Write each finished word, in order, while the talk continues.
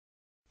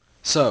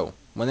So,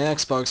 when the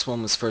Xbox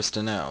One was first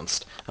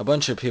announced, a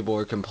bunch of people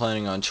were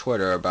complaining on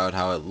Twitter about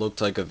how it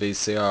looked like a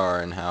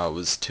VCR and how it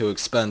was too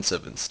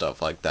expensive and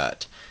stuff like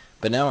that.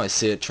 But now I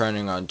see it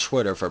trending on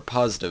Twitter for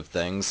positive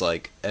things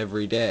like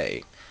every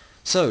day.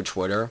 So,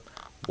 Twitter,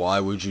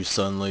 why would you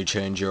suddenly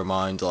change your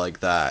mind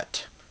like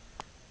that?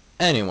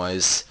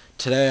 Anyways,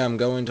 today I'm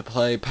going to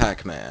play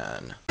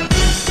Pac-Man.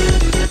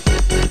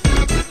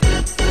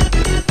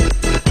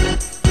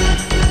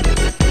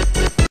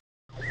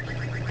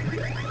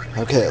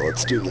 Okay,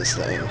 let's do this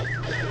thing.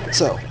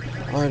 So,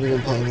 I've already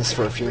been playing this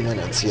for a few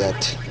minutes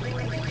yet.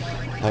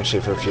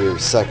 Actually, for a few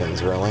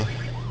seconds, really.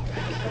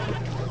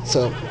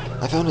 So,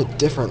 I found a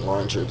different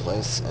launcher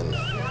place, and,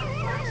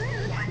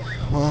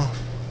 well,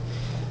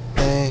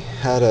 they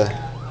had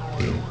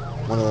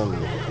one of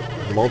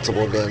them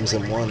multiple games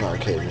in one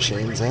arcade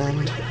machines,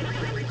 and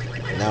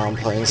now I'm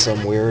playing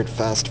some weird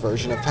fast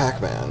version of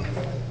Pac-Man.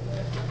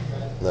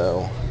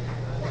 Though,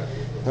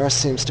 the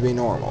rest seems to be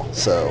normal,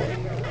 so,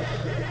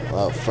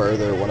 without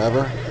further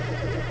whatever,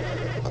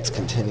 let's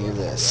continue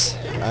this.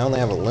 I only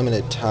have a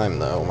limited time,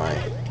 though. My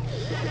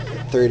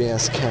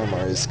 3DS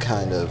camera is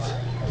kind of...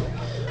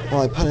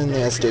 Well, I put in the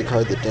SD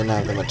card that didn't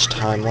have that much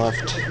time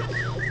left,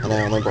 and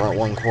I only brought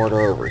 1/4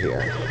 over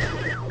here.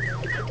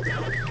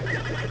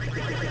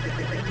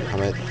 I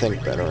might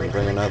think better and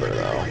bring another,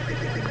 though.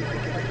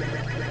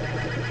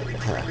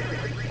 Huh.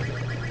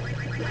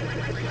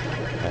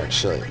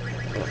 Actually...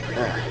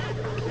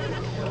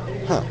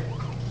 Huh.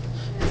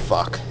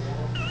 Fuck.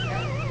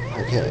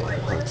 Okay,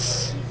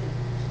 let's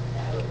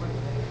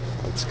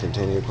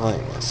continue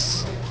playing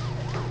this.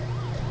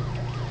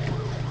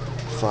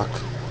 Fuck.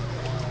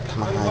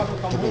 Come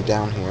on, get me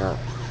down here.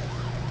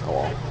 Oh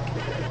well.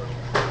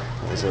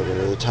 Let's over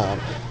to the top.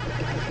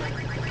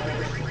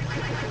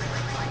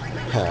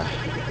 Huh.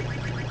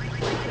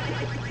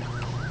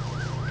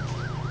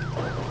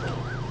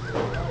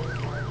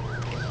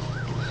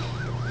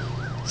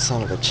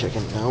 Son of a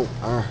chicken. No.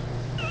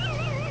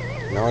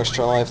 No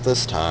extra life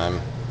this time.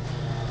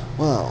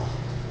 Well,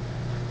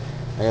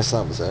 I guess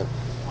that was it.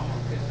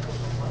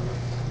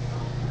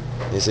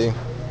 You see?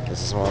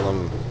 This is one of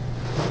them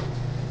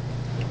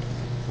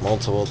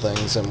multiple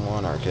things in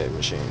one arcade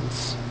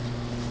machines.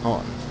 Hold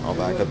on, I'll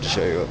back up to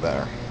show you it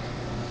better.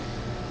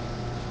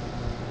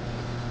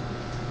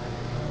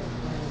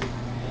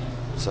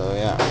 So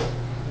yeah.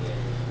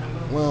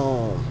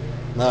 Well,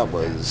 that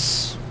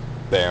was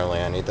barely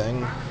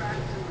anything.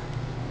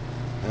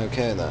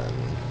 Okay then.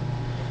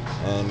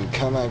 And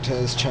come back to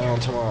this channel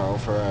tomorrow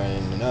for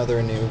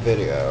another new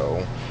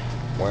video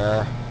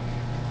where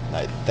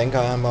I think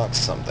I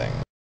unboxed something.